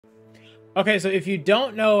Okay, so if you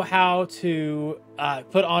don't know how to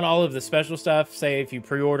put on all of the special stuff, say if you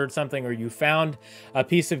pre-ordered something or you found a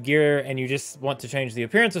piece of gear and you just want to change the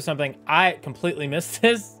appearance of something, I completely missed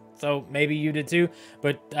this, so maybe you did too.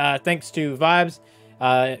 But thanks to Vibes,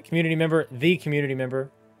 community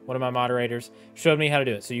member, one of my moderators, showed me how to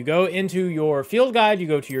do it. So you go into your field guide, you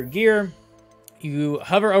go to your gear, you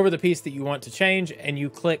hover over the piece that you want to change, and you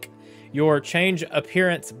click your change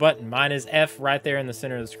appearance button. Mine is F right there in the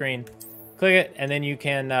center of the screen. Click it, and then you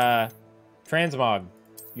can transmog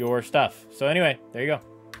your stuff. So anyway, there you go.